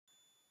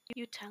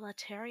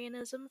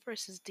Utilitarianism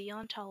versus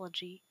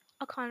Deontology,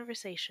 a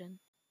conversation.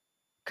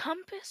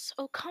 Compass,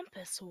 O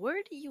compass,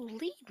 where do you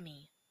lead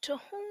me? To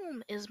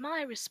whom is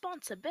my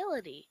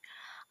responsibility?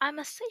 I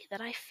must say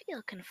that I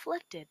feel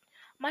conflicted.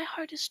 My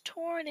heart is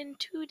torn in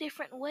two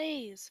different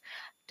ways.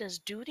 Does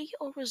duty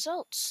or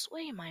results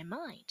sway my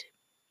mind?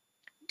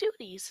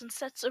 Duties and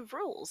sets of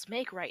rules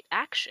make right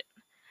action.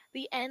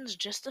 The ends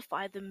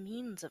justify the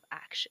means of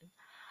action.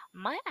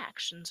 My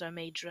actions are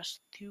made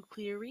just through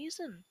clear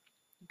reason.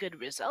 Good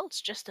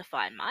results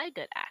justify my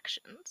good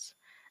actions.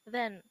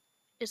 Then,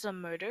 is a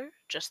murder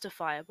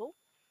justifiable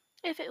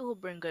if it will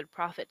bring good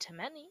profit to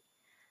many?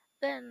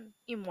 Then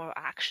immoral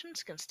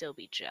actions can still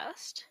be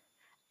just.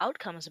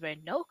 Outcomes bear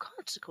no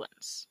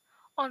consequence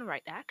on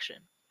right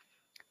action.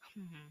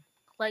 Hmm.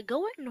 Like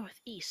going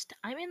northeast,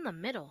 I'm in the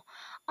middle,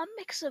 a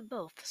mix of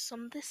both,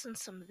 some this and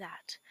some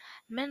that.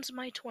 Mends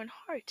my torn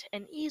heart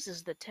and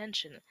eases the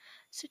tension.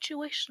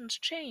 Situations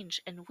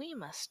change, and we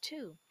must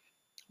too.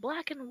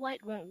 Black and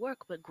white won't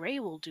work, but gray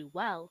will do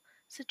well.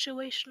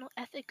 Situational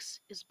ethics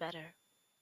is better.